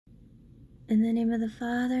In the name of the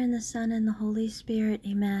Father, and the Son, and the Holy Spirit.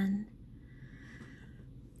 Amen.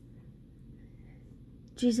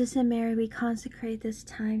 Jesus and Mary, we consecrate this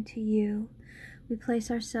time to you. We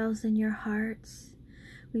place ourselves in your hearts.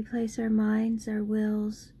 We place our minds, our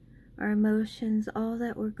wills, our emotions, all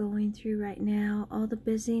that we're going through right now, all the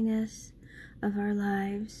busyness of our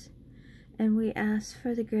lives. And we ask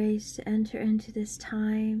for the grace to enter into this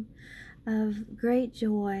time of great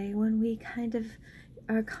joy when we kind of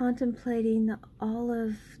are contemplating all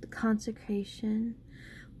of the consecration,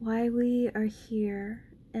 why we are here,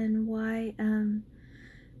 and why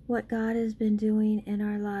what God has been doing in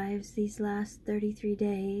our lives these last 33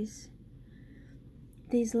 days.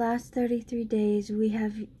 These last 33 days we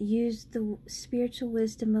have used the spiritual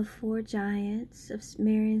wisdom of 4 giants of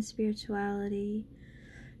Marian spirituality.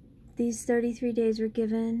 These 33 days were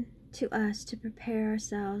given to us to prepare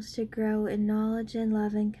ourselves to grow in knowledge and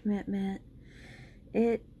love and commitment.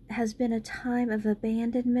 It has been a time of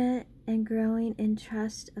abandonment and growing in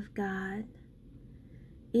trust of God.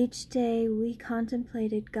 Each day we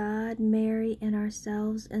contemplated God, Mary, and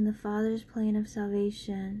ourselves in the Father's plan of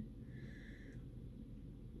salvation.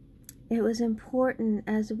 It was important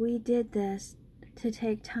as we did this to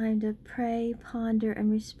take time to pray, ponder, and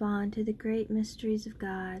respond to the great mysteries of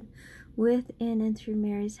God with, in, and through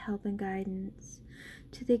Mary's help and guidance.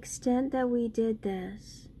 To the extent that we did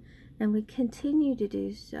this, and we continue to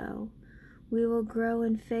do so, we will grow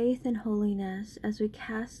in faith and holiness as we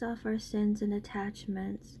cast off our sins and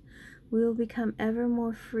attachments. We will become ever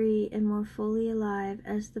more free and more fully alive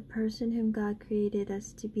as the person whom God created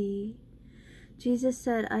us to be. Jesus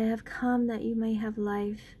said, "I have come that you may have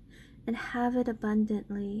life and have it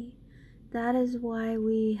abundantly." That is why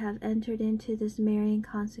we have entered into this Marian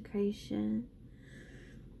consecration.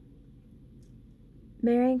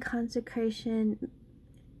 Marian consecration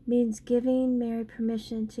means giving Mary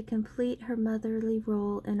permission to complete her motherly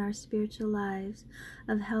role in our spiritual lives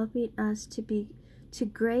of helping us to be to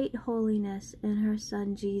great holiness in her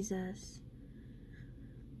Son Jesus.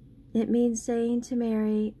 It means saying to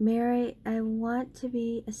Mary, "Mary, I want to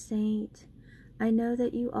be a saint. I know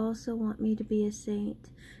that you also want me to be a saint,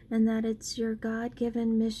 and that it's your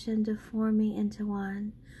God-given mission to form me into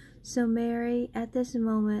one. So Mary, at this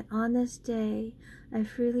moment, on this day, I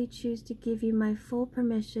freely choose to give you my full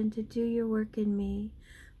permission to do your work in me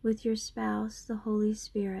with your spouse, the Holy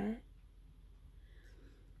Spirit."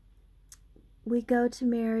 We go to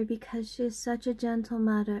Mary because she is such a gentle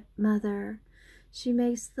mother. She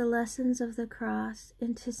makes the lessons of the cross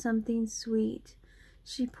into something sweet.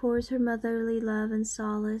 She pours her motherly love and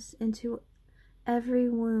solace into every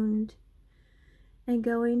wound. And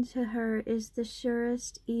going to her is the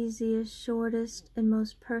surest, easiest, shortest, and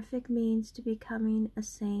most perfect means to becoming a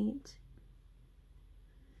saint.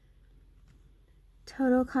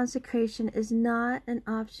 Total consecration is not an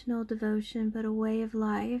optional devotion, but a way of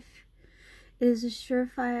life. It is a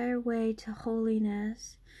surefire way to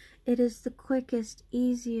holiness. It is the quickest,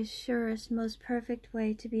 easiest, surest, most perfect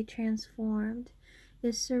way to be transformed.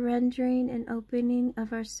 Is surrendering and opening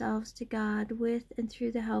of ourselves to God with and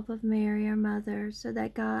through the help of Mary, our mother, so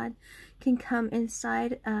that God can come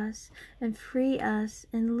inside us and free us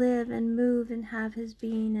and live and move and have his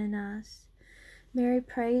being in us. Mary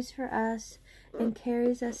prays for us and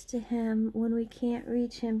carries us to him when we can't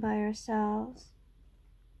reach him by ourselves.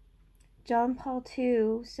 John Paul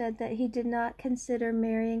II said that he did not consider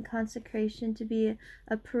Marian consecration to be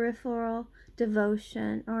a peripheral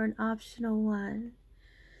devotion or an optional one.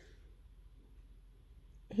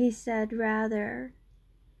 He said rather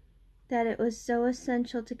that it was so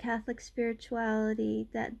essential to Catholic spirituality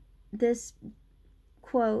that this,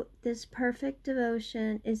 quote, "this perfect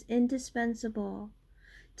devotion is indispensable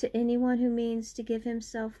to anyone who means to give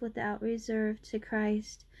himself without reserve to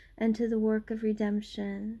Christ and to the work of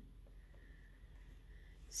redemption."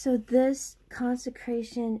 So this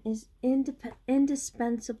consecration is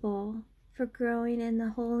indispensable for growing in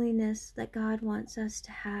the holiness that God wants us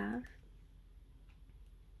to have.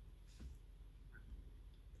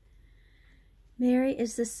 Mary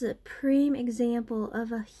is the supreme example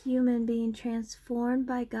of a human being transformed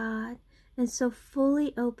by God and so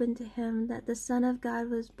fully open to him that the Son of God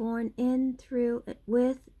was born in, through,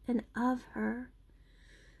 with, and of her.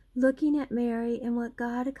 Looking at Mary and what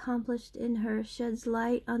God accomplished in her sheds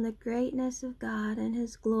light on the greatness of God and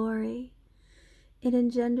his glory. It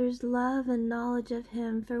engenders love and knowledge of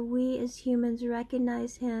him, for we as humans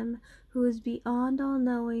recognize him who is beyond all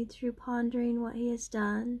knowing through pondering what he has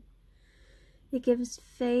done. It gives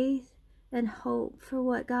faith and hope for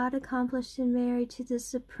what God accomplished in Mary to the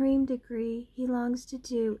supreme degree he longs to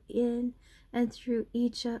do in and through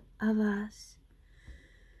each of us.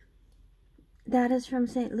 that is from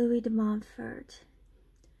St. Louis de Montfort.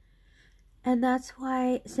 And that's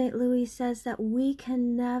why St. Louis says that we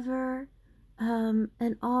can never,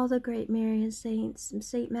 and all the great Marian saints,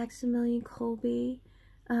 St. Maximilian Kolbe,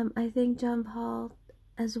 I think John Paul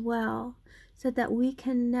as well, said that we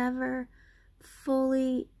can never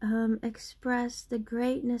fully express the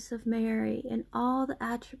greatness of Mary and all the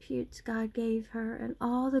attributes God gave her and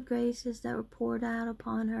all the graces that were poured out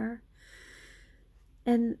upon her.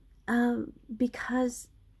 And because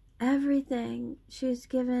everything she was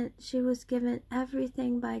given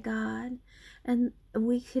everything by God, and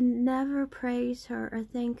we can never praise her or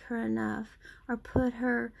thank her enough or put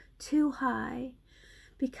her too high,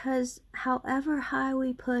 because however high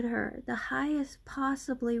we put her, the highest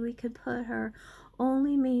possibly we could put her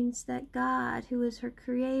only means that God, who is her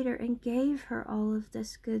creator and gave her all of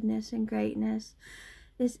this goodness and greatness,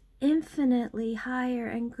 is infinitely higher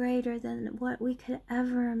and greater than what we could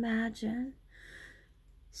ever imagine.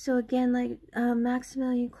 So again, like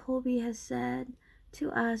Maximilian Kolbe has said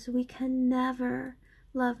to us, we can never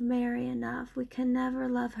love Mary enough. We can never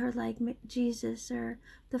love her like Jesus or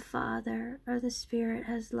the Father or the Spirit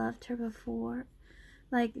has loved her before,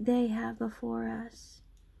 like they have before us.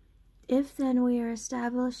 If then we are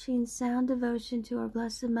establishing sound devotion to our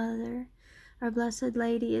Blessed Mother, our Blessed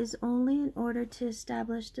Lady, is only in order to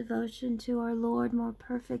establish devotion to our Lord more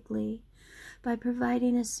perfectly, by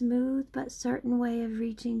providing a smooth but certain way of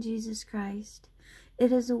reaching Jesus Christ.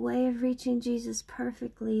 It is a way of reaching Jesus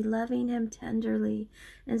perfectly, loving him tenderly,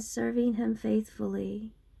 and serving him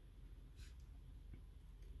faithfully.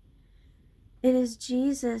 It is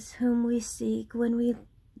Jesus whom we seek when we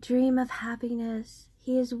dream of happiness.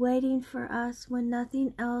 He is waiting for us when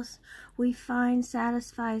nothing else we find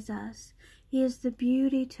satisfies us. He is the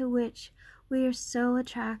beauty to which we are so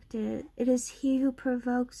attracted. It is he who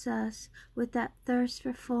provokes us with that thirst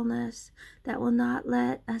for fullness that will not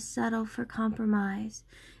let us settle for compromise.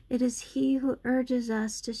 It is he who urges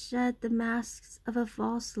us to shed the masks of a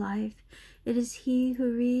false life. It is he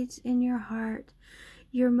who reads in your heart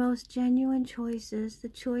your most genuine choices, the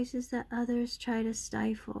choices that others try to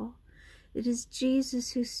stifle. It is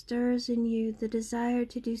Jesus who stirs in you the desire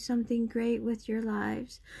to do something great with your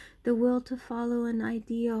lives, the will to follow an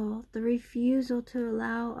ideal, the refusal to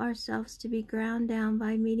allow ourselves to be ground down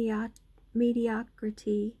by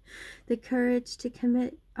mediocrity, the courage to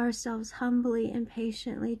commit ourselves humbly and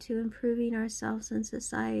patiently to improving ourselves in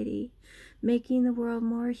society, making the world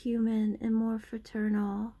more human and more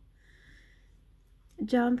fraternal.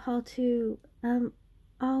 John Paul II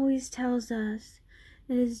always tells us,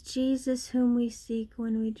 it is Jesus whom we seek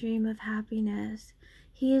when we dream of happiness.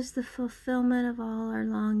 He is the fulfillment of all our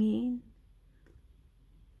longing.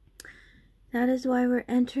 That is why we're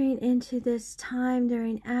entering into this time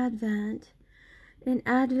during Advent. In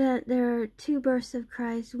Advent, there are two births of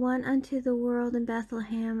Christ, one unto the world in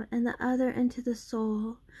Bethlehem, and the other into the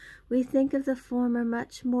soul. We think of the former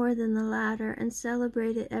much more than the latter, and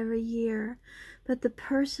celebrate it every year. But the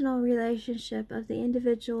personal relationship of the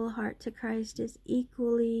individual heart to Christ is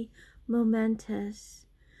equally momentous.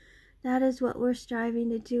 That is what we're striving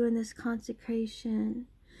to do in this consecration.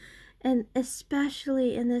 And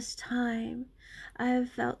especially in this time, I have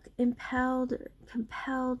felt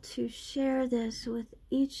compelled to share this with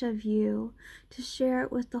each of you, to share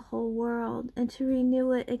it with the whole world, and to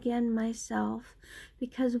renew it again myself,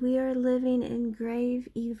 because we are living in grave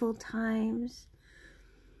evil times.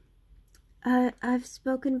 I've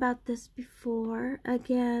spoken about this before.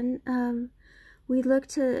 Again, we look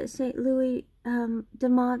to St. Louis de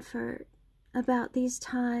Montfort about these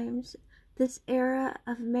times. This era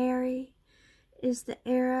of Mary is the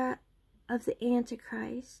era of the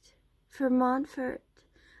Antichrist. For Montfort,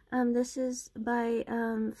 this is by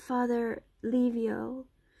Father Livio.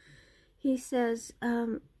 He says,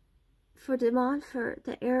 for de Montfort,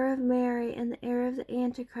 the era of Mary and the era of the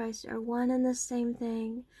Antichrist are one and the same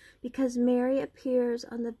thing, because Mary appears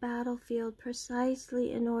on the battlefield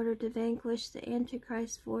precisely in order to vanquish the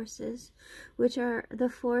Antichrist forces, which are the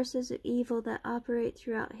forces of evil that operate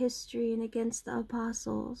throughout history and against the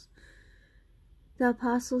apostles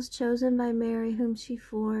chosen by Mary, whom she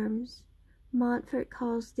forms. Montfort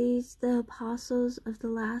calls these the apostles of the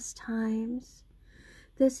last times.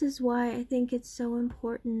 This is why I think it's so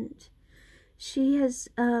important. She has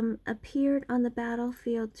appeared on the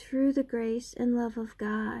battlefield through the grace and love of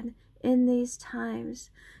God in these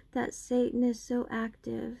times that Satan is so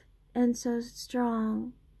active and so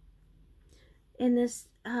strong. In this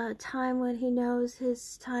time when he knows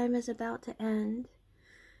his time is about to end,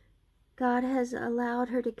 God has allowed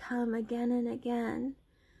her to come again and again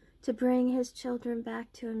to bring his children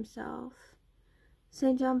back to himself.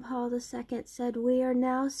 St. John Paul II said, "We are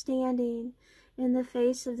now standing in the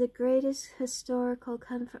face of the greatest historical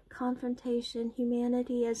confrontation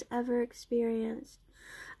humanity has ever experienced.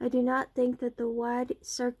 I do not think that the wide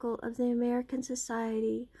circle of the American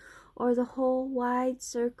society or the whole wide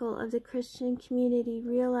circle of the Christian community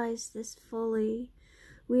realize this fully.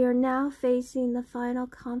 We are now facing the final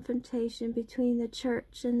confrontation between the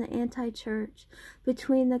church and the anti-church,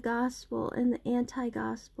 between the gospel and the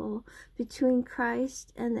anti-gospel, between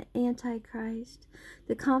Christ and the antichrist.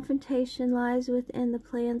 The confrontation lies within the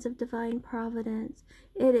plans of divine providence.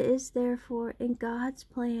 It is therefore in God's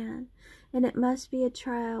plan, and it must be a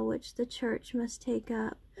trial which the church must take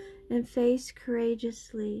up and face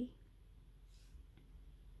courageously."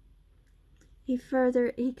 He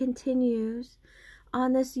continues,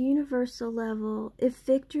 "On this universal level, if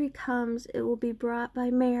victory comes, it will be brought by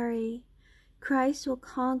Mary. Christ will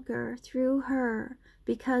conquer through her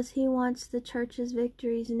because he wants the church's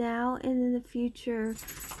victories now and in the future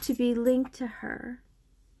to be linked to her."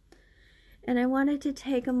 And I wanted to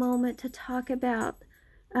take a moment to talk about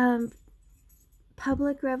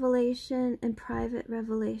public revelation and private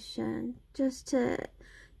revelation, just to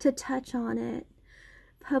touch on it.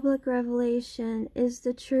 Public revelation is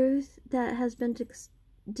the truth that has been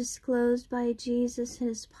disclosed by Jesus and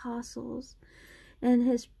his apostles and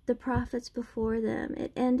the prophets before them.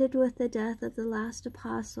 It ended with the death of the last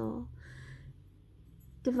apostle.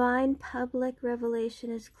 Divine public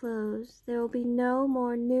revelation is closed. There will be no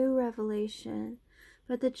more new revelation,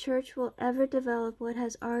 but the church will ever develop what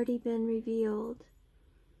has already been revealed.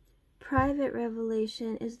 Private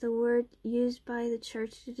revelation is the word used by the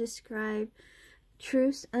church to describe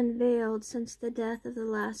truths unveiled since the death of the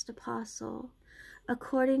last apostle.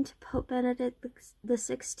 According to Pope Benedict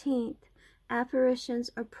XVI,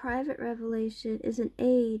 apparitions or private revelation is an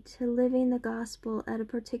aid to living the gospel at a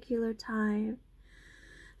particular time.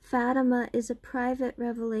 Fatima is a private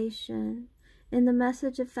revelation. In the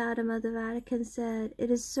message of Fatima, the Vatican said,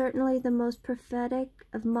 "It is certainly the most prophetic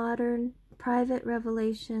of modern private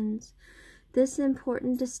revelations." This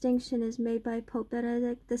important distinction is made by Pope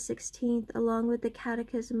Benedict XVI along with the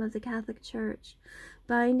Catechism of the Catholic Church,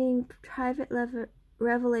 binding private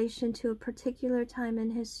revelation to a particular time in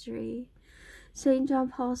history. St. John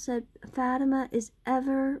Paul said, "Fatima is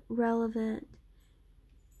ever relevant."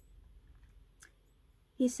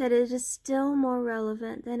 He said it is still more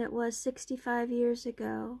relevant than it was 65 years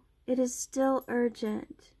ago. It is still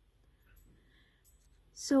urgent.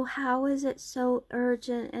 So how is it so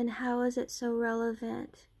urgent and how is it so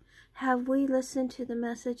relevant? Have we listened to the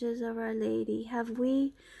messages of Our Lady? Have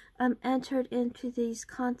we entered into this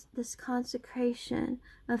consecration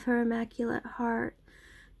of her Immaculate Heart?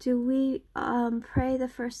 Do we pray the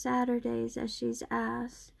first Saturdays as she's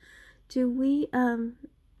asked? Do we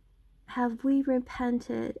have we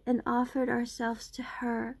repented and offered ourselves to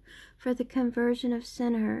her for the conversion of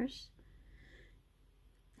sinners?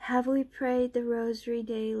 Have we prayed the Rosary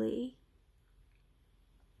daily,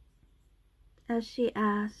 as she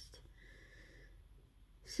asked?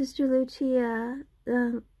 Sister Lucia,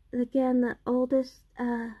 again the oldest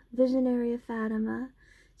visionary of Fatima,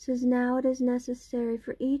 says, "Now it is necessary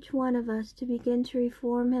for each one of us to begin to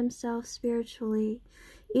reform himself spiritually.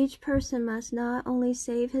 Each person must not only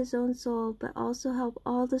save his own soul, but also help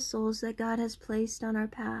all the souls that God has placed on our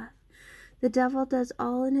path. The devil does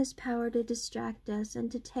all in his power to distract us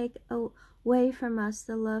and to take away from us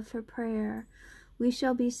the love for prayer. We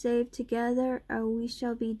shall be saved together, or we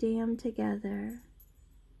shall be damned together."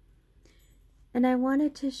 And I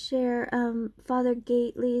wanted to share Father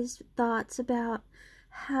Gately's thoughts about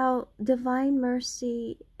how divine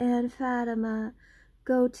mercy and Fatima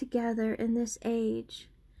go together in this age.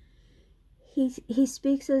 He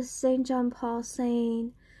speaks of St. John Paul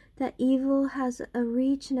saying that evil has a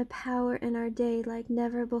reach and a power in our day like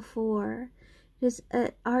never before.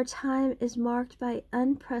 Our time is marked by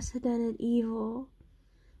unprecedented evil.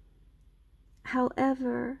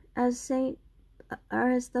 However, as the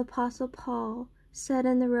Apostle Paul said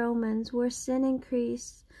in the Romans, where sin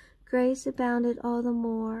increased, grace abounded all the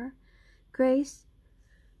more.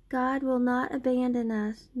 God will not abandon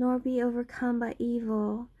us, nor be overcome by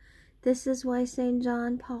evil. This is why St.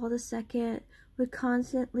 John Paul II would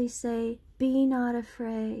constantly say, "Be not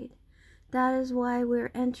afraid." That is why we're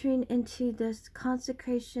entering into this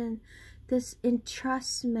consecration, this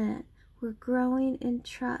entrustment. We're growing in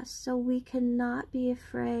trust, so we cannot be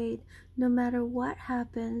afraid no matter what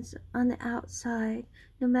happens on the outside,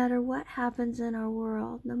 no matter what happens in our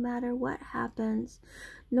world, no matter what happens,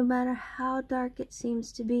 no matter how dark it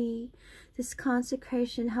seems to be. This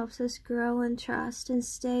consecration helps us grow in trust and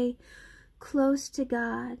stay close to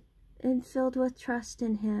God and filled with trust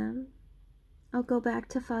in him. I'll go back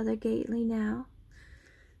to Father Gately now.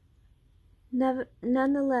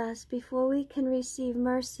 Nonetheless, before we can receive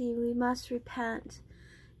mercy, we must repent.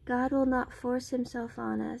 God will not force himself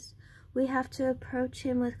on us. We have to approach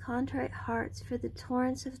him with contrite hearts for the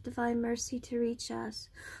torrents of divine mercy to reach us.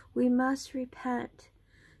 We must repent.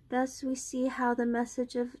 Thus we see how the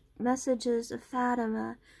messages of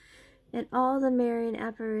Fatima and all the Marian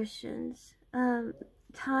apparitions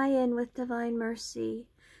tie in with divine mercy.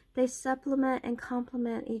 They supplement and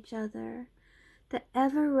complement each other. The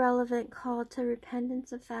ever-relevant call to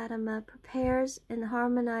repentance of Fatima prepares and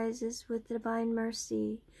harmonizes with divine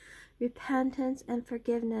mercy. Repentance and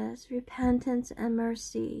forgiveness, repentance and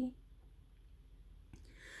mercy.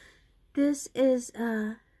 This is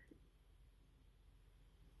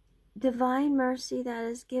divine mercy that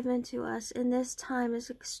is given to us in this time, is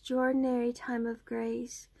extraordinary time of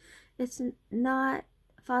grace. It's not,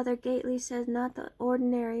 Father Gately says, not the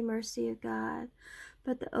ordinary mercy of God,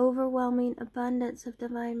 but the overwhelming abundance of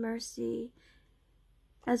divine mercy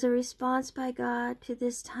as a response by God to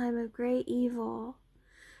this time of great evil.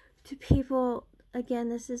 To people, again,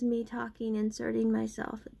 this is me talking, inserting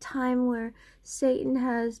myself, a time where Satan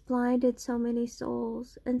has blinded so many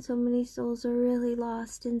souls, and so many souls are really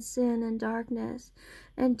lost in sin and darkness,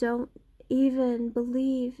 and don't even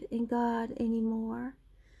believe in God anymore.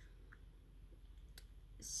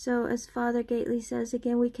 So, as Father Gately says,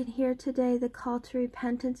 again, we can hear today the call to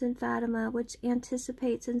repentance in Fatima, which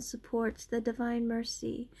anticipates and supports the divine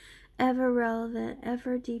mercy, ever relevant,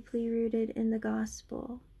 ever deeply rooted in the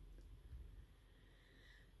gospel.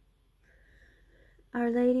 Our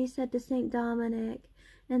Lady said to St. Dominic,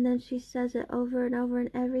 and then she says it over and over in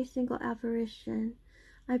every single apparition,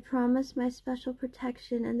 I promise my special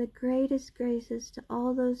protection and the greatest graces to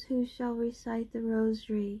all those who shall recite the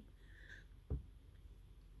rosary.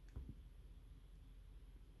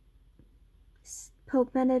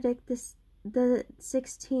 Pope Benedict the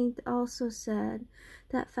 16th also said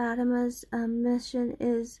that Fatima's mission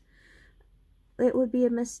is, it would be a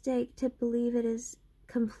mistake to believe it is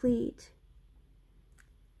complete.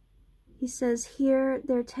 He says, here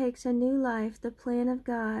there takes a new life the plan of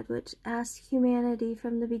God, which asks humanity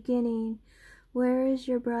from the beginning, where is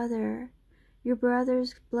your brother? Your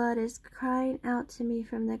brother's blood is crying out to me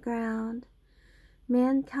from the ground.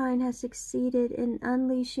 Mankind has succeeded in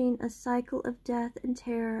unleashing a cycle of death and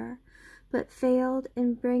terror, but failed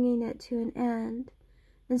in bringing it to an end.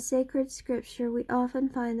 In sacred scripture, we often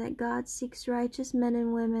find that God seeks righteous men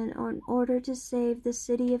and women in order to save the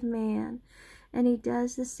city of man, and he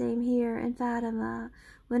does the same here in Fatima,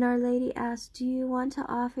 when Our Lady asks, do you want to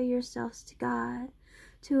offer yourselves to God,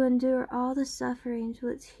 to endure all the sufferings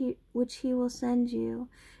which he will send you,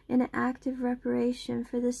 in an act of reparation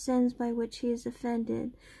for the sins by which he is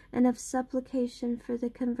offended, and of supplication for the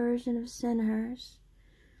conversion of sinners?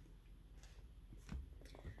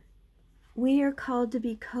 We are called to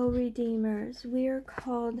be co-redeemers. We are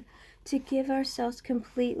called to give ourselves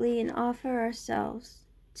completely and offer ourselves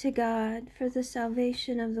to God for the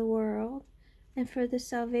salvation of the world and for the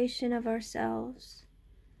salvation of ourselves.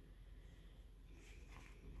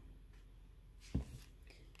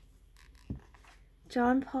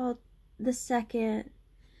 John Paul II,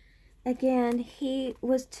 again, he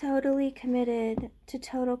was totally committed to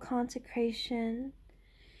total consecration.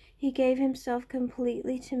 He gave himself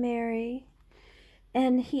completely to Mary,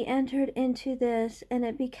 and he entered into this, and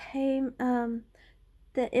it became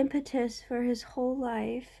the impetus for his whole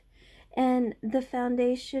life and the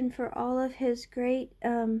foundation for all of his great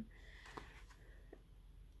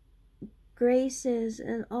graces,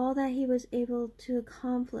 and all that he was able to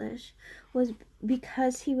accomplish was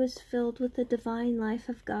because he was filled with the divine life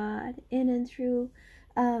of God in and through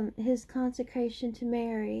his consecration to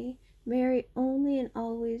Mary. Mary only and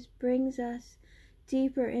always brings us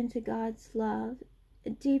deeper into God's love,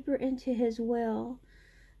 deeper into his will,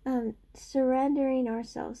 surrendering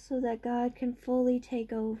ourselves so that God can fully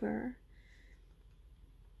take over.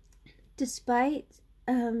 Despite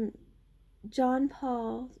John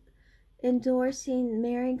Paul endorsing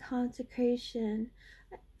Marian consecration,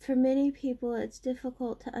 for many people it's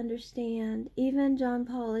difficult to understand. Even John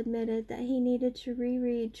Paul admitted that he needed to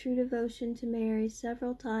reread True Devotion to Mary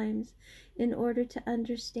several times in order to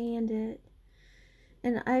understand it.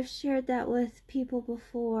 And I've shared that with people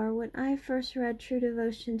before. When I first read True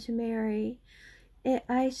Devotion to Mary,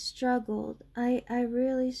 I struggled. I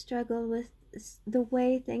really struggled with the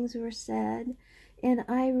way things were said, and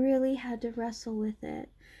I really had to wrestle with it.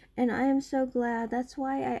 And I am so glad. That's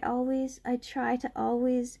why I try to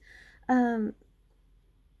always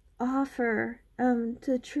offer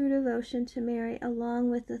the true devotion to Mary along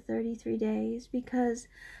with the 33 days, because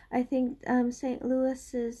I think St.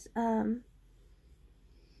 Louis's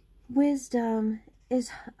wisdom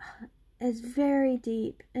is very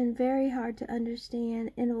deep and very hard to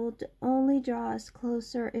understand, and it will only draw us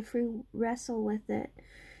closer if we wrestle with it.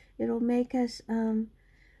 It'll make us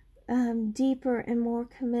deeper and more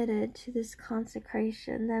committed to this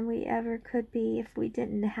consecration than we ever could be if we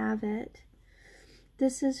didn't have it.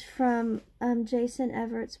 This is from Jason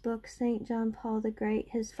Everett's book, St. John Paul the Great,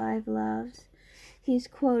 His Five Loves. He's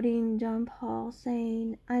quoting John Paul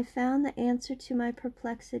saying, "I found the answer to my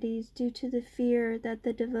perplexities due to the fear that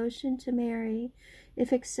the devotion to Mary,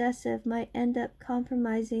 if excessive, might end up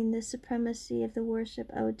compromising the supremacy of the worship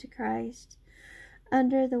owed to Christ.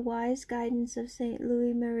 Under the wise guidance of St.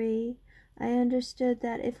 Louis Marie, I understood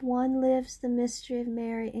that if one lives the mystery of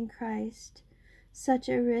Mary in Christ, such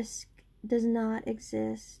a risk does not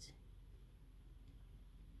exist.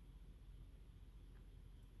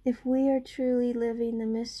 If we are truly living the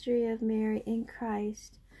mystery of Mary in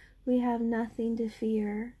Christ, we have nothing to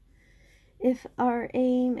fear. If our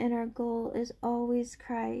aim and our goal is always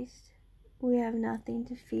Christ, we have nothing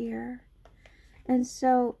to fear." And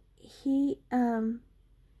so he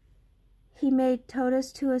made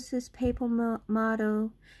Totus Tuus his papal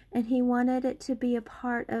motto, and he wanted it to be a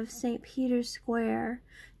part of St. Peter's Square.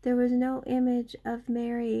 There was no image of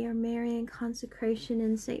Mary or Marian consecration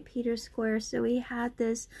in St. Peter's Square, so he had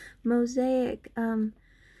this mosaic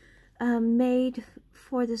made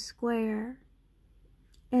for the square,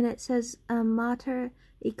 and it says Mater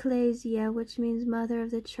Ecclesia, which means Mother of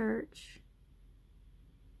the Church.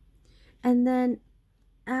 And then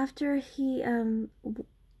after he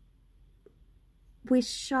was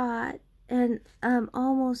shot and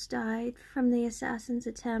almost died from the assassin's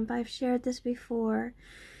attempt, I've shared this before,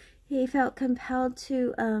 he felt compelled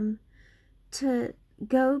to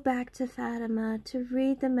go back to Fatima, to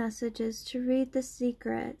read the messages, to read the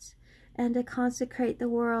secrets, and to consecrate the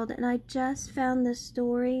world. And I just found this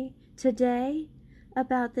story today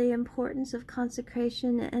about the importance of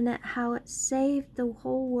consecration and how it saved the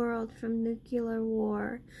whole world from nuclear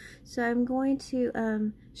war. So I'm going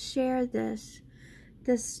to share this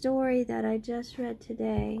story that I just read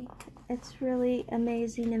today. It's really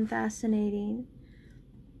amazing and fascinating.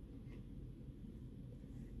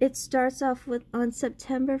 It starts off with, on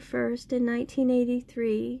September 1st in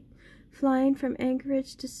 1983, flying from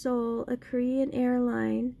Anchorage to Seoul, a Korean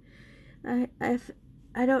airline. I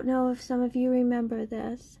don't know if some of you remember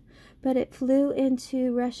this, but it flew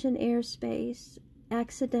into Russian airspace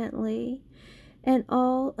accidentally, and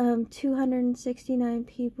all 269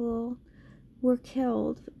 people were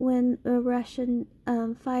killed when a Russian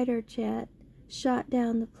fighter jet shot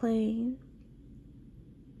down the plane.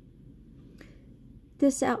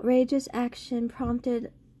 This outrageous action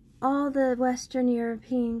prompted all the Western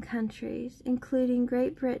European countries, including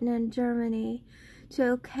Great Britain and Germany, to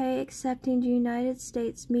okay accepting the United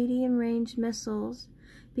States medium-range missiles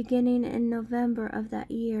beginning in November of that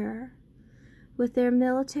year. With their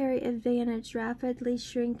military advantage rapidly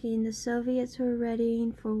shrinking, the Soviets were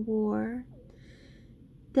readying for war.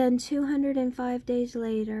 Then 205 days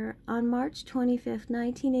later, on March 25,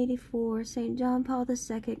 1984, St. John Paul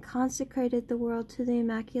II consecrated the world to the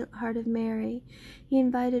Immaculate Heart of Mary. He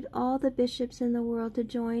invited all the bishops in the world to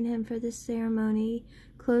join him for this ceremony,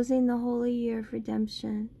 closing the Holy Year of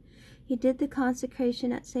Redemption. He did the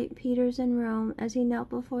consecration at St. Peter's in Rome as he knelt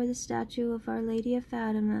before the statue of Our Lady of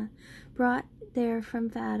Fatima, brought there from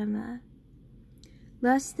Fatima.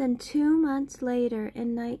 Less than 2 months later,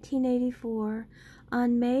 in 1984,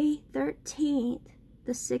 on May 13th,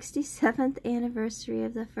 the 67th anniversary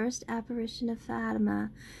of the first apparition of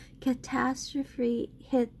Fatima, catastrophe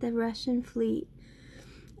hit the Russian fleet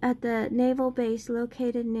at the naval base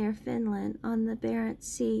located near Finland on the Barents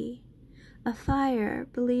Sea. A fire,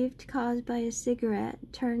 believed caused by a cigarette,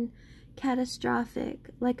 turned catastrophic,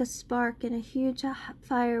 like a spark in a huge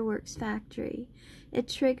fireworks factory. It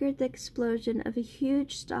triggered the explosion of a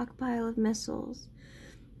huge stockpile of missiles.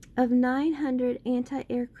 Of 900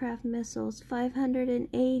 anti-aircraft missiles,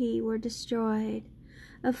 580 were destroyed.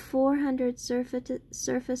 Of 400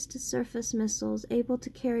 surface-to-surface missiles able to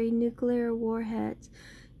carry nuclear warheads,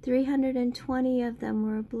 320 of them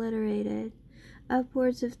were obliterated.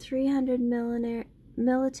 Upwards of 300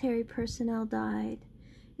 military personnel died.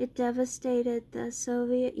 It devastated the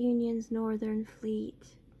Soviet Union's northern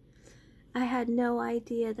fleet. I had no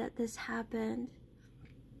idea that this happened.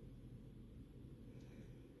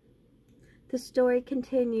 The story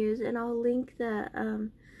continues, and I'll link the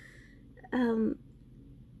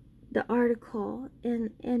article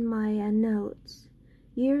in my notes.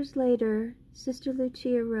 Years later, Sister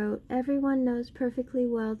Lucia wrote, "Everyone knows perfectly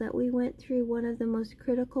well that we went through one of the most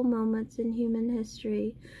critical moments in human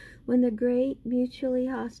history, when the great mutually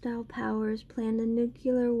hostile powers planned a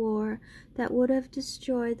nuclear war that would have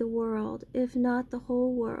destroyed the world, if not the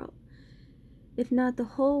whole world,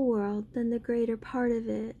 then the greater part of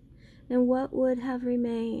it. And what would have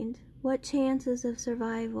remained? What chances of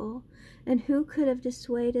survival? And who could have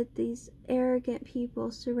dissuaded these arrogant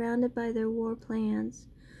people surrounded by their war plans?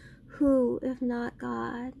 Who, if not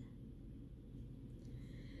God?"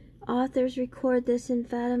 Authors record this in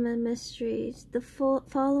Fatima Mysteries. The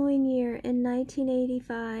following year, in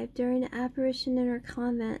 1985, during an apparition in her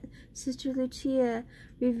convent, Sister Lucia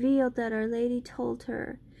revealed that Our Lady told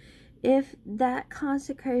her, if that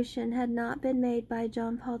consecration had not been made by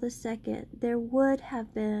John Paul II, there would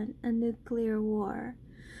have been a nuclear war.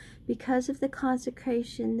 Because of the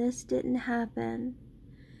consecration, this didn't happen.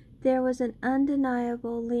 There was an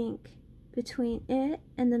undeniable link between it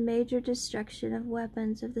and the major destruction of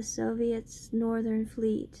weapons of the Soviets' Northern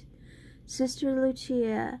Fleet. Sister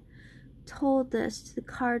Lucia told this to the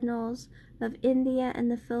cardinals of India and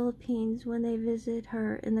the Philippines when they visited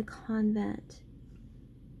her in the convent.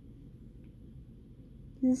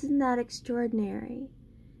 Isn't that extraordinary?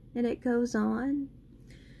 And it goes on.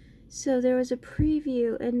 So there was a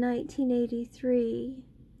preview in 1983.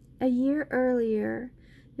 A year earlier,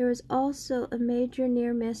 there was also a major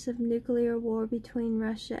near miss of nuclear war between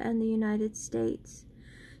Russia and the United States.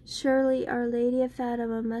 Surely Our Lady of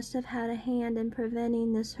Fatima must have had a hand in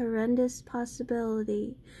preventing this horrendous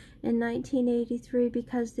possibility in 1983,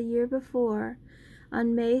 because the year before,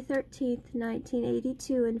 on May 13,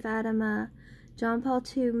 1982, in Fatima, John Paul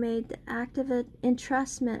II made the act of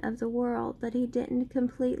entrustment of the world, but he didn't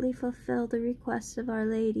completely fulfill the requests of Our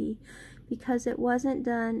Lady, because it wasn't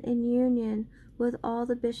done in union with all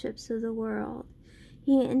the bishops of the world.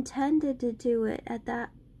 He intended to do it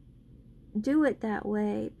that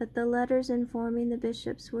way, but the letters informing the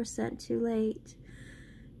bishops were sent too late.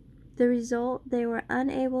 The result, they were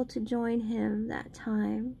unable to join him that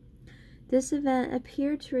time. This event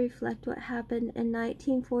appeared to reflect what happened in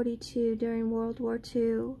 1942 during World War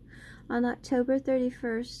II. On October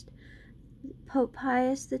 31st, Pope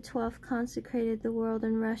Pius XII consecrated the world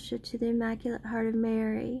and Russia to the Immaculate Heart of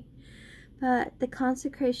Mary. But the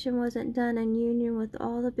consecration wasn't done in union with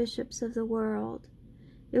all the bishops of the world.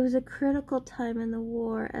 It was a critical time in the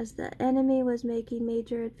war, as the enemy was making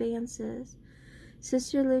major advances.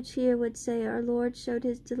 Sister Lucia would say our Lord showed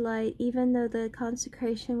his delight even though the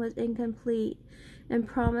consecration was incomplete, and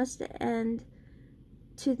promised to end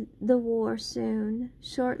to the war soon.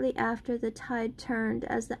 Shortly after, the tide turned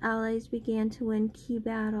as the Allies began to win key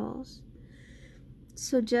battles.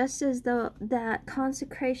 So just as though that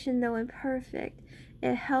consecration, though imperfect,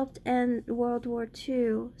 it helped end World War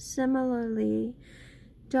II, similarly,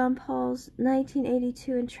 John Paul's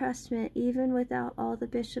 1982 entrustment, even without all the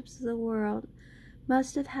bishops of the world,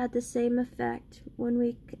 must have had the same effect when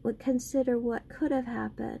we would consider what could have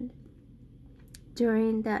happened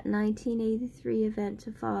during that 1983 event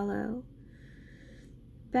to follow.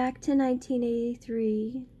 Back to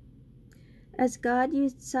 1983. As God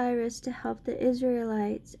used Cyrus to help the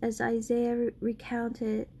Israelites, as Isaiah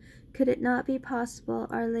recounted, could it not be possible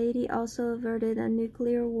Our Lady also averted a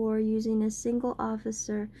nuclear war using a single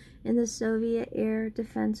officer in the Soviet Air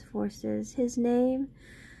Defense Forces? His name,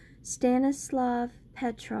 Stanislav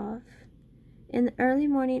Petrov. In the early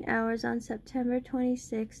morning hours on September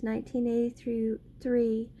 26,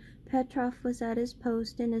 1983, Petrov was at his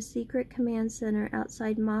post in a secret command center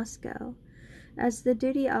outside Moscow. As the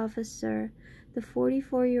duty officer, the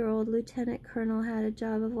 44-year-old lieutenant colonel had a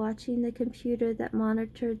job of watching the computer that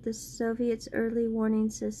monitored the Soviets' early warning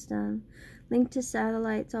system, linked to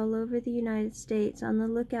satellites all over the United States on the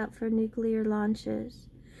lookout for nuclear launches.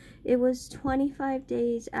 It was 25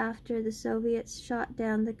 days after the Soviets shot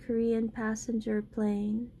down the Korean passenger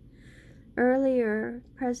plane. Earlier,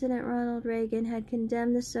 President Ronald Reagan had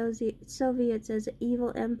condemned the Soviets as an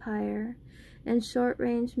evil empire, and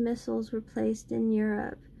short-range missiles were placed in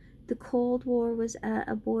Europe. The Cold War was at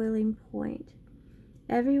a boiling point.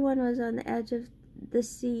 Everyone was on the edge of their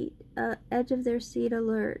seat,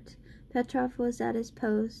 alert. Petrov was at his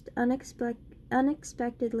post.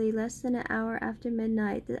 Unexpectedly, less than an hour after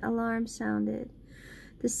midnight, the alarm sounded.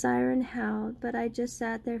 The siren howled, but I just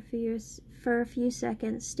sat there for a few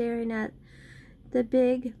seconds, staring at the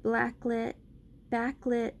big backlit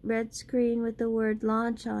red screen with the word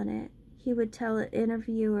launch on it, he would tell an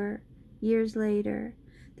interviewer years later.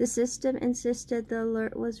 The system insisted the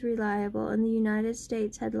alert was reliable, and the United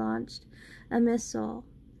States had launched a missile.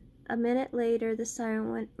 A minute later, the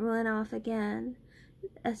siren went off again.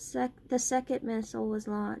 The second missile was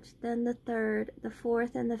launched, then the third, the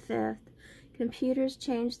fourth, and the fifth. Computers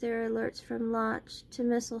changed their alerts from launch to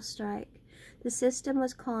missile strike. The system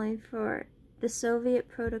was calling for the Soviet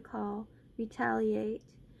protocol, retaliate.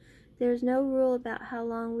 There was no rule about how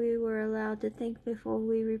long we were allowed to think before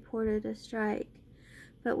we reported a strike,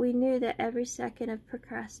 but we knew that every second of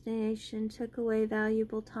procrastination took away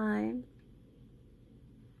valuable time,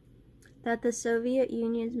 that the Soviet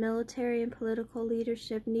Union's military and political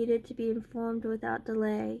leadership needed to be informed without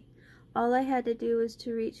delay. All I had to do was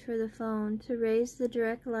to reach for the phone, to raise the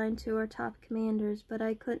direct line to our top commanders, but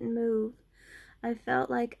I couldn't move. I felt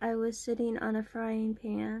like I was sitting on a frying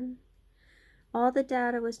pan. All the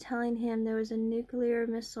data was telling him there was a nuclear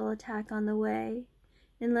missile attack on the way.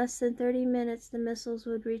 In less than 30 minutes, the missiles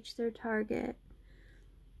would reach their target.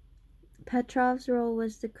 Petrov's role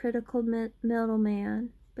was the critical middleman,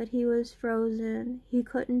 but he was frozen. He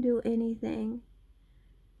couldn't do anything.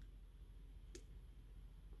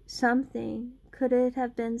 Something, could it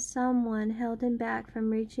have been someone, held him back from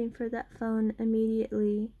reaching for that phone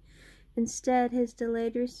immediately. Instead, his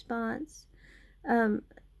delayed response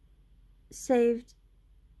saved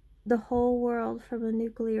the whole world from a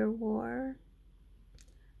nuclear war.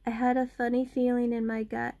 I had a funny feeling in my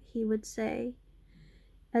gut, he would say,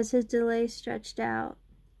 as his delay stretched out.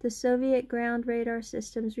 The Soviet ground radar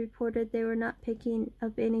systems reported they were not picking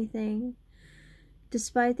up anything.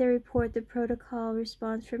 Despite their report, the protocol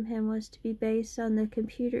response from him was to be based on the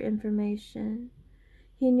computer information.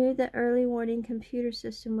 He knew the early warning computer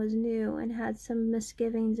system was new and had some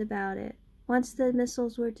misgivings about it. Once the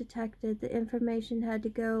missiles were detected, the information had to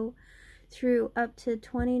go through up to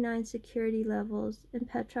 29 security levels, and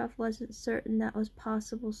Petrov wasn't certain that was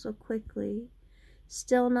possible so quickly.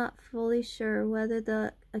 Still not fully sure whether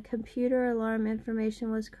the computer alarm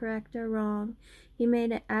information was correct or wrong, he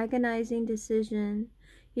made an agonizing decision.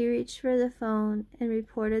 He reached for the phone and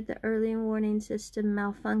reported the early warning system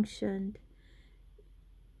malfunctioned.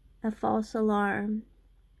 A false alarm.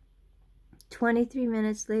 23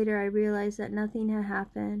 minutes later, I realized that nothing had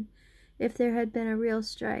happened. If there had been a real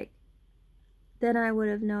strike, then I would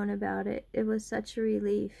have known about it. It was such a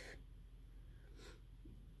relief.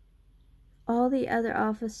 All the other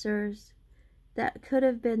officers that could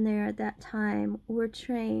have been there at that time were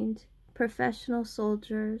trained, professional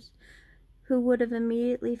soldiers who would have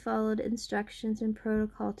immediately followed instructions and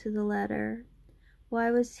protocol to the letter.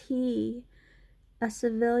 Why was he, a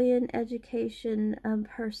civilian education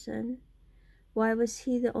person, why was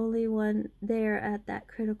he the only one there at that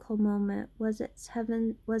critical moment? Was it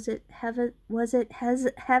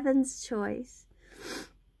heaven's choice?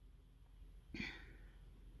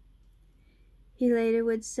 He later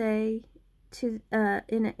would say in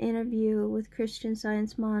an interview with Christian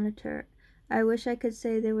Science Monitor, "I wish I could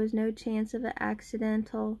say there was no chance of an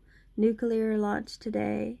accidental nuclear launch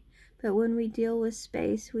today, but when we deal with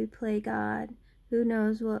space, we play God. Who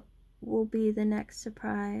knows what will be the next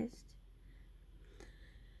surprise?"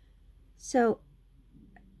 So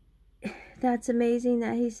that's amazing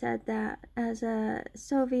that he said that, as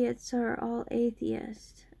Soviets are all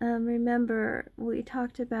atheists. Remember, we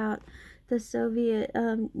talked about the Soviet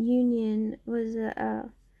Union was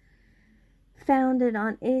founded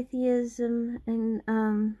on atheism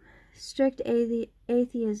and strict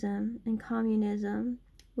atheism and communism,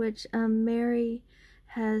 which Mary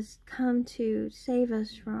has come to save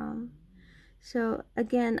us from. So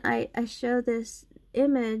again, I show this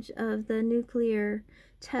image of the nuclear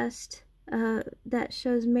test that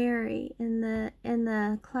shows Mary in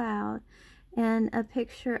the cloud, and a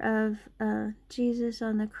picture of Jesus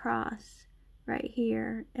on the cross right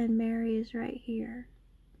here, and Mary is right here,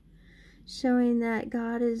 showing that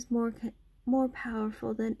God is more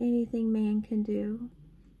powerful than anything man can do.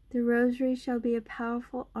 The rosary shall be a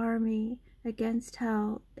powerful army against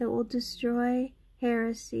hell. It will destroy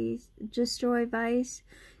heresies, destroy vice,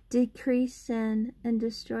 decrease sin, and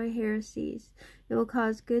destroy heresies. It will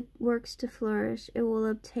cause good works to flourish. It will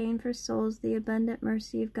obtain for souls the abundant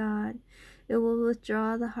mercy of God. It will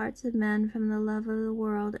withdraw the hearts of men from the love of the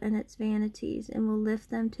world and its vanities, and will lift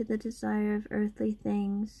them to the desire of earthly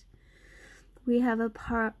things. We have a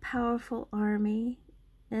powerful army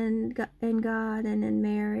in God and in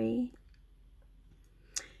Mary.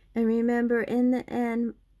 And remember, in the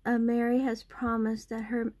end, Mary has promised that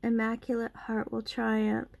her immaculate heart will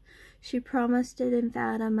triumph. She promised it in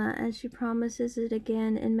Fatima, and she promises it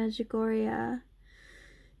again in Medjugorje.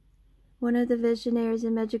 One of the visionaries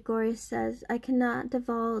in Medjugorje says, "I cannot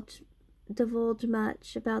divulge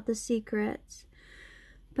much about the secrets,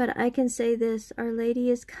 but I can say this: Our Lady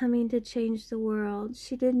is coming to change the world.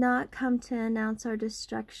 She did not come to announce our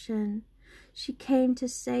destruction. She came to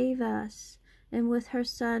save us, and with her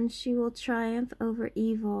Son she will triumph over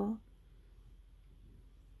evil.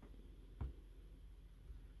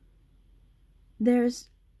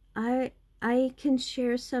 I can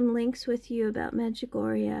share some links with you about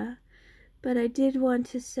Medjugorje, but I did want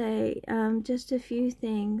to say just a few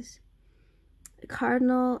things.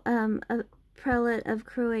 Cardinal, a prelate of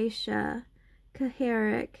Croatia,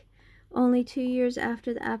 Kaharic, only 2 years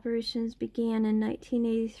after the apparitions began in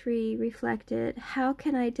 1983, reflected, "How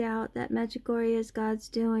can I doubt that Medjugorje is God's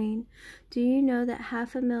doing? Do you know that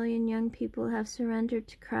 500,000 young people have surrendered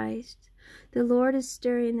to Christ? The Lord is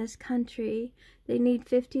stirring this country. They need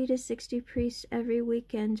 50 to 60 priests every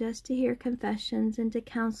weekend just to hear confessions and to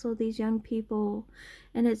counsel these young people,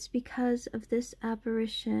 and it's because of this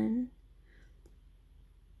apparition."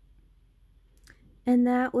 And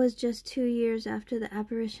that was just 2 years after the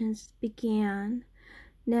apparitions began.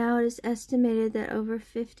 Now it is estimated that over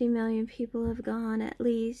 50 million people have gone at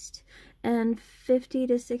least, and 50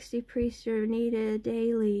 to 60 priests are needed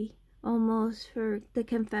daily, almost, for the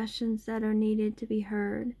confessions that are needed to be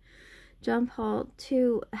heard. John Paul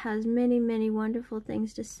II has many, many wonderful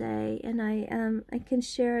things to say, and I can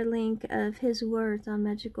share a link of his words on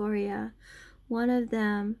Medjugorje. One of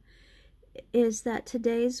them is that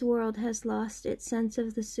today's world has lost its sense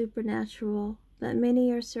of the supernatural, but many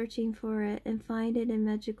are searching for it and find it in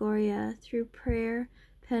Medjugorje through prayer,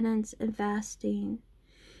 penance, and fasting.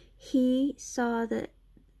 He saw that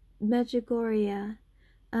Medjugorje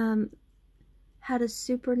had a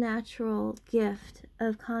supernatural gift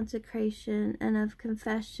of consecration and of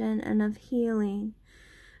confession and of healing.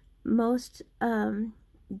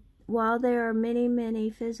 While there are many, many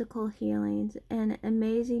physical healings and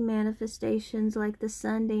amazing manifestations like the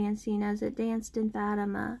sun dancing as it danced in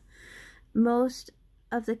Fatima, most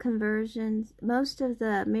of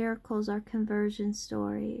the miracles are conversion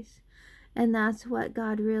stories. And that's what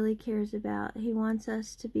God really cares about. He wants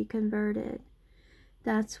us to be converted.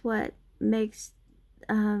 That's what makes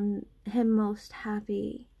him most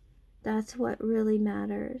happy. That's what really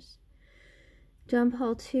matters. John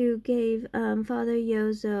Paul II gave Father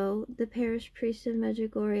Yozo, the parish priest of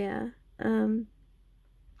Medjugorje,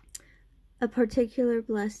 a particular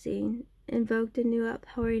blessing, invoked a new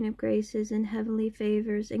outpouring of graces and heavenly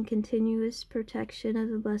favors and continuous protection of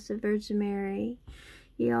the Blessed Virgin Mary.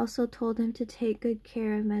 He also told him to take good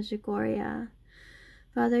care of Medjugorje.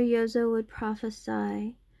 Father Yozo would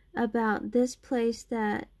prophesy about this place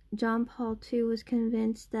that John Paul II was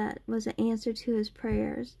convinced that was an answer to his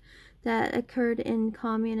prayers, that occurred in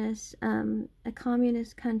a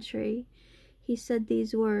communist country. He said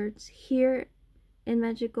these words, "Here in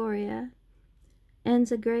Medjugorje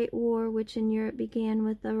ends a great war which in Europe began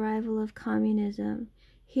with the arrival of communism.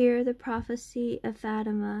 Here the prophecy of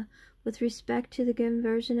Fatima with respect to the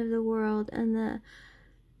conversion of the world and the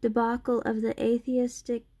debacle of the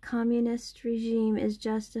atheistic communist regime is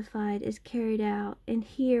justified, is carried out. And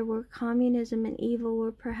here where communism and evil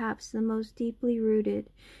were perhaps the most deeply rooted,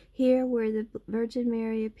 here where the Virgin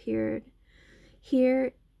Mary appeared,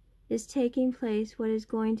 here is taking place what is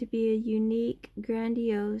going to be a unique,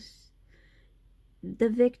 grandiose, the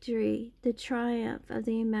victory, the triumph of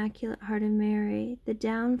the Immaculate Heart of Mary, the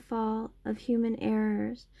downfall of human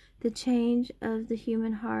errors, the change of the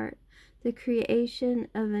human heart, the creation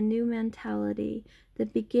of a new mentality, the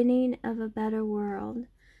beginning of a better world.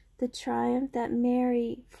 The triumph that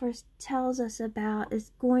Mary first tells us about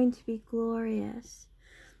is going to be glorious."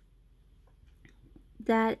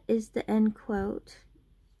 That is the end quote.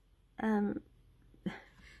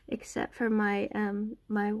 Except for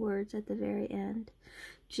my words at the very end.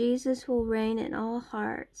 Jesus will reign in all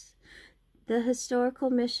hearts. The historical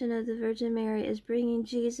mission of the Virgin Mary is bringing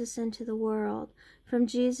Jesus into the world. From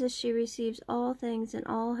Jesus she receives all things and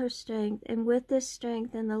all her strength, and with this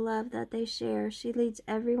strength and the love that they share, she leads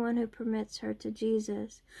everyone who permits her to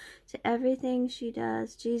Jesus. To everything she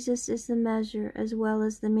does, Jesus is the measure as well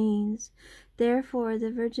as the means. Therefore,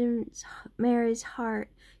 the Virgin Mary's heart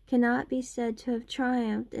cannot be said to have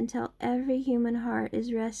triumphed until every human heart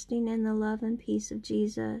is resting in the love and peace of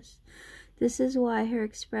Jesus. This is why her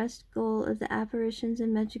expressed goal of the apparitions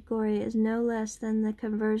in Medjugorje is no less than the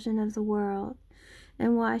conversion of the world,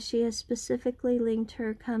 and why she has specifically linked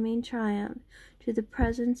her coming triumph to the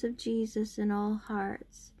presence of Jesus in all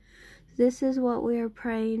hearts. This is what we are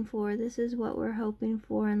praying for. This is what we're hoping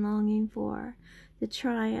for and longing for, the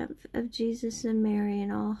triumph of Jesus and Mary in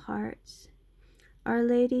all hearts. Our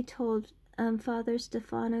Lady told Father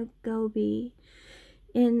Stefano Gobi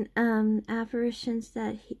in apparitions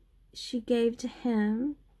that she gave to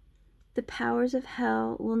him, the powers of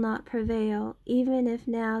hell will not prevail, even if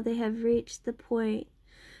now they have reached the point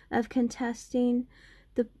of contesting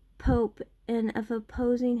the Pope and of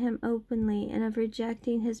opposing him openly and of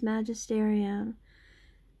rejecting his magisterium.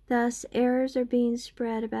 Thus, errors are being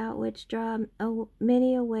spread about which draw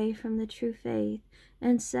many away from the true faith,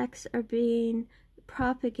 and sects are being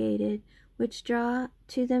propagated which draw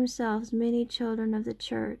to themselves many children of the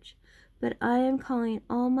Church. But I am calling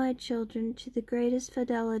all my children to the greatest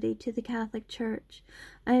fidelity to the Catholic Church.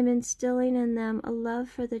 I am instilling in them a love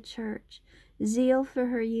for the Church, zeal for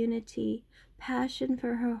her unity, passion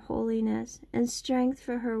for her holiness, and strength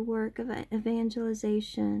for her work of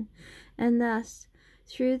evangelization. And thus,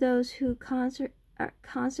 through those who are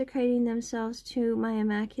consecrating themselves to my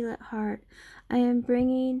Immaculate Heart, I am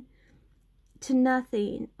bringing to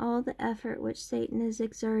nothing all the effort which Satan is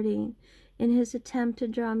exerting in his attempt to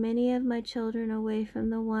draw many of my children away from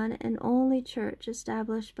the one and only Church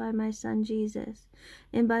established by my Son Jesus,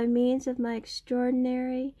 and by means of my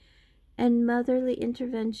extraordinary and motherly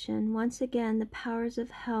intervention, once again the powers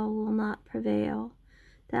of hell will not prevail.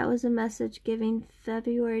 That was a message given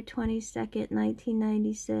February 22nd,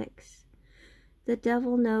 1996. The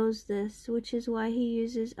devil knows this, which is why he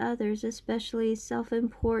uses others, especially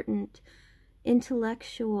self-important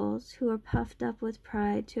intellectuals who are puffed up with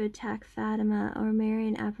pride, to attack Fatima or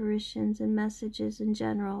Marian apparitions and messages in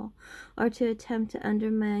general, or to attempt to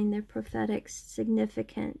undermine their prophetic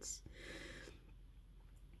significance.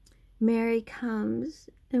 Mary comes,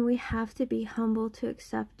 and we have to be humble to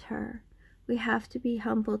accept her. We have to be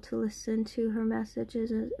humble to listen to her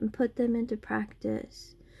messages and put them into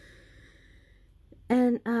practice.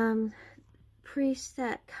 And priests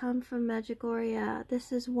that come from Medjugorje,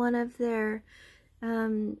 this is one of their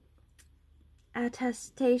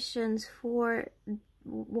attestations for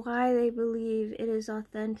why they believe it is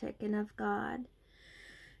authentic and of God.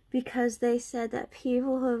 Because they said that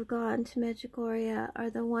people who have gone to Medjugorje are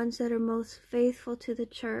the ones that are most faithful to the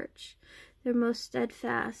Church. They're most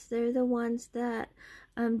steadfast. They're the ones that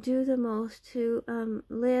do the most to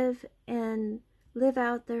live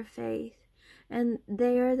out their faith. And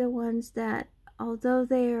they are the ones that, although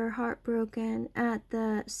they are heartbroken at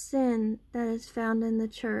the sin that is found in the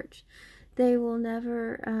Church, they will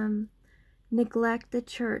never neglect the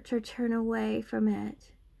Church or turn away from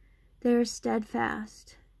it. They are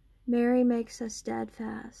steadfast. Mary makes us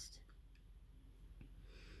steadfast.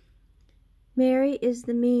 Mary is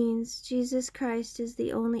the means. Jesus Christ is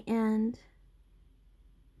the only end.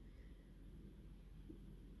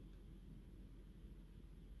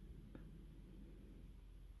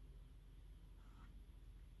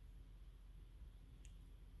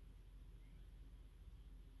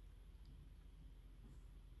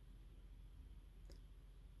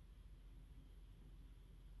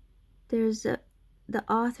 The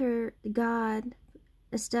author, God,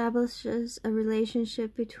 establishes a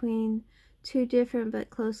relationship between two different but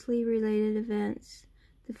closely related events.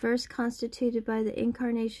 The first constituted by the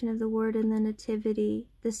incarnation of the Word in the Nativity,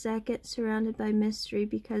 the second surrounded by mystery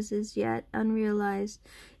because as yet unrealized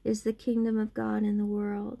is the kingdom of God in the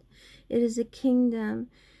world. It is a kingdom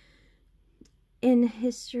in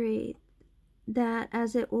history that,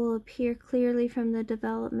 as it will appear clearly from the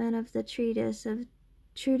development of the treatise of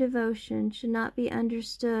true devotion, should not be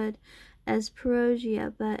understood as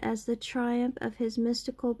parousia, but as the triumph of his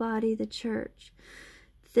mystical body, the Church.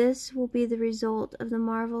 This will be the result of the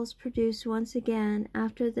marvels produced once again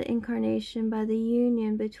after the incarnation by the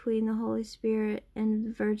union between the Holy Spirit and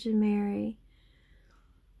the Virgin Mary.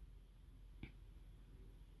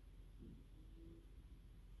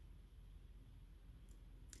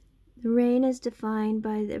 The reign is defined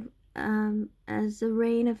by as the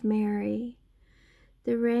reign of Mary.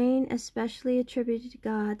 The reign, especially attributed to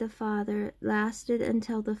God the Father, lasted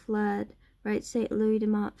until the flood, writes St. Louis de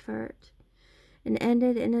Montfort, and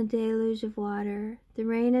ended in a deluge of water. The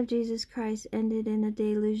reign of Jesus Christ ended in a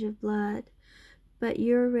deluge of blood. But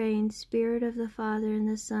your reign, Spirit of the Father and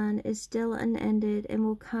the Son, is still unended and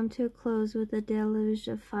will come to a close with a deluge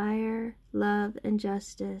of fire, love, and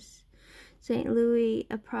justice. St. Louis,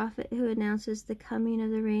 a prophet who announces the coming of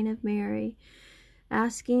the reign of Mary,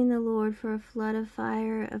 asking the Lord for a flood of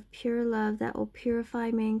fire of pure love that will purify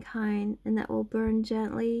mankind and that will burn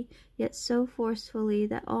gently yet so forcefully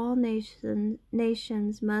that all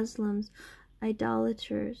nations, Muslims,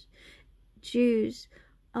 idolaters, Jews,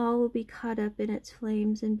 all will be caught up in its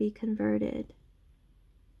flames and be converted.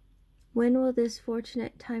 When will this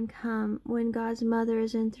fortunate time come, when God's Mother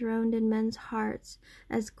is enthroned in men's hearts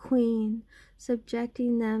as Queen,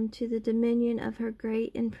 subjecting them to the dominion of her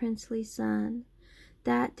great and princely Son?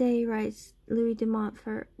 That day, writes Louis de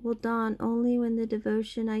Montfort, will dawn only when the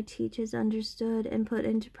devotion I teach is understood and put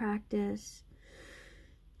into practice.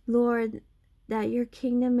 Lord, that your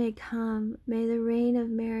kingdom may come. May the reign of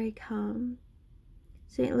Mary come.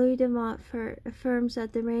 St. Louis de Montfort affirms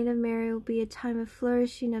that the reign of Mary will be a time of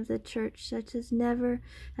flourishing of the Church such as never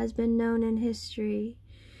has been known in history.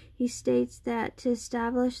 He states that to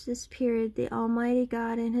establish this period, the Almighty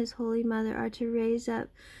God and His Holy Mother are to raise up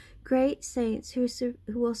great saints who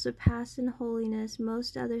will surpass in holiness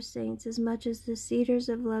most other saints, as much as the cedars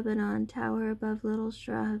of Lebanon tower above little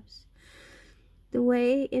shrubs. The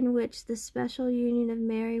way in which the special union of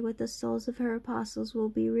Mary with the souls of her apostles will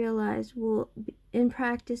be realized will in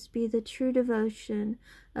practice be the true devotion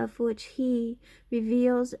of which He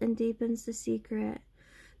reveals and deepens the secret.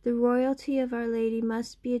 The royalty of Our Lady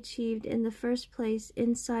must be achieved in the first place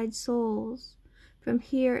inside souls. From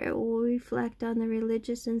here it will reflect on the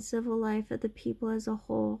religious and civil life of the people as a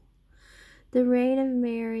whole. The reign of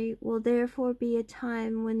Mary will therefore be a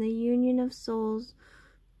time when the union of souls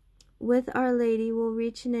with Our Lady will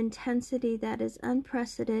reach an intensity that is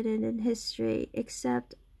unprecedented in history,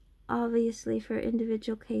 except obviously for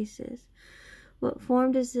individual cases. What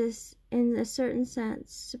form does this, in a certain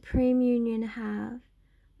sense, supreme union have?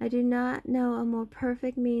 I do not know a more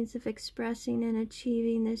perfect means of expressing and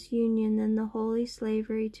achieving this union than the holy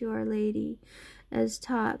slavery to Our Lady, as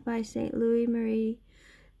taught by St. Louis Marie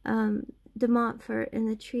de Montfort in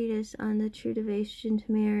the treatise on the true devotion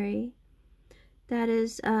to Mary. That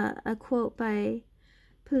is a quote by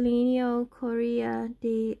Plinio Correa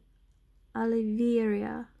de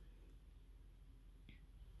Oliveira,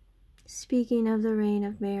 speaking of the reign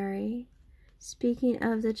of Mary, speaking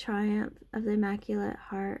of the triumph of the Immaculate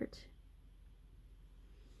Heart.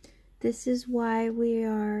 This is why we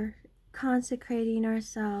are consecrating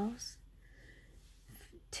ourselves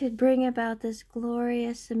to bring about this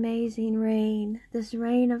glorious, amazing reign, this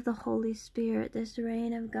reign of the Holy Spirit, this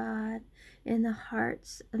reign of God in the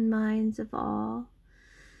hearts and minds of all.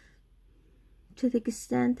 To the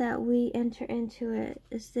extent that we enter into it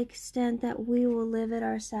is the extent that we will live it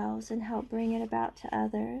ourselves and help bring it about to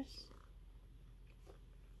others.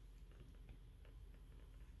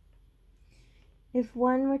 If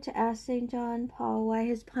one were to ask St. John Paul why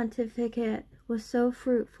his pontificate was so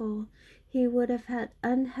fruitful, he would have had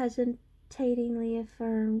unhesitatingly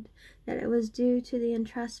affirmed that it was due to the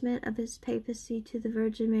entrustment of his papacy to the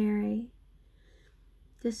Virgin Mary.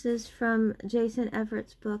 This is from Jason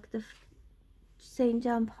Everett's book, St.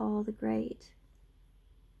 John Paul the Great.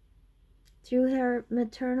 Through her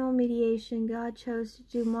maternal mediation, God chose to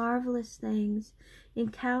do marvelous things. In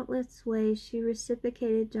countless ways, she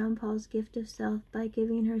reciprocated John Paul's gift of self by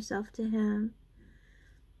giving herself to him.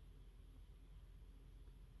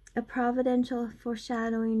 A providential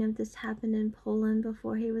foreshadowing of this happened in Poland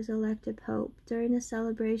before he was elected Pope. During the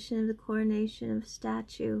celebration of the coronation of a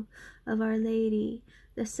statue of Our Lady,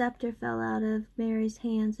 the scepter fell out of Mary's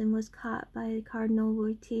hands and was caught by Cardinal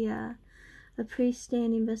Wojtyła. A priest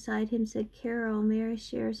standing beside him said, "Carol, Mary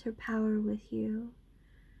shares her power with you."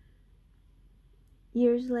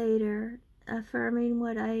 Years later, affirming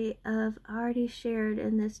what I have already shared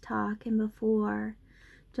in this talk and before,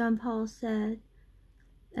 John Paul said,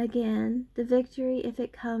 again, the victory, if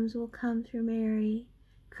it comes, will come through Mary.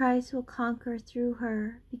 Christ will conquer through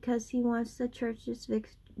her because He wants the Church's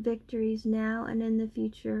victories now and in the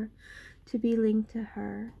future to be linked to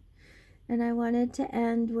her. And I wanted to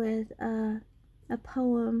end with a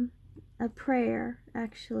poem, a prayer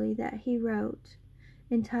actually, that he wrote,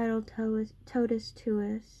 entitled Totus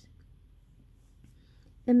Tuus.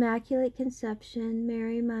 Immaculate Conception,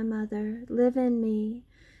 Mary my Mother, live in me,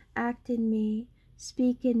 act in me,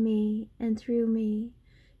 speak in me and through me.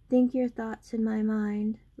 Think your thoughts in my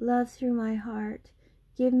mind, love through my heart.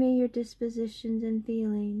 Give me your dispositions and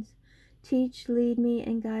feelings. Teach, lead me,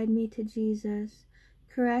 and guide me to Jesus.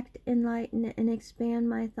 Correct, enlighten, and expand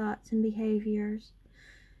my thoughts and behaviors.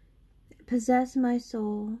 Possess my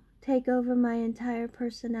soul. Take over my entire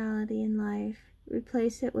personality and life.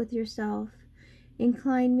 Replace it with yourself.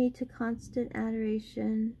 Incline me to constant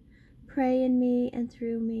adoration. Pray in me and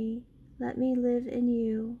through me. Let me live in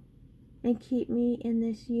you, and keep me in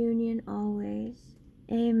this union always.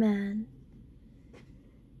 Amen.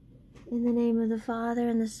 In the name of the Father,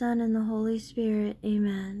 and the Son, and the Holy Spirit.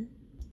 Amen.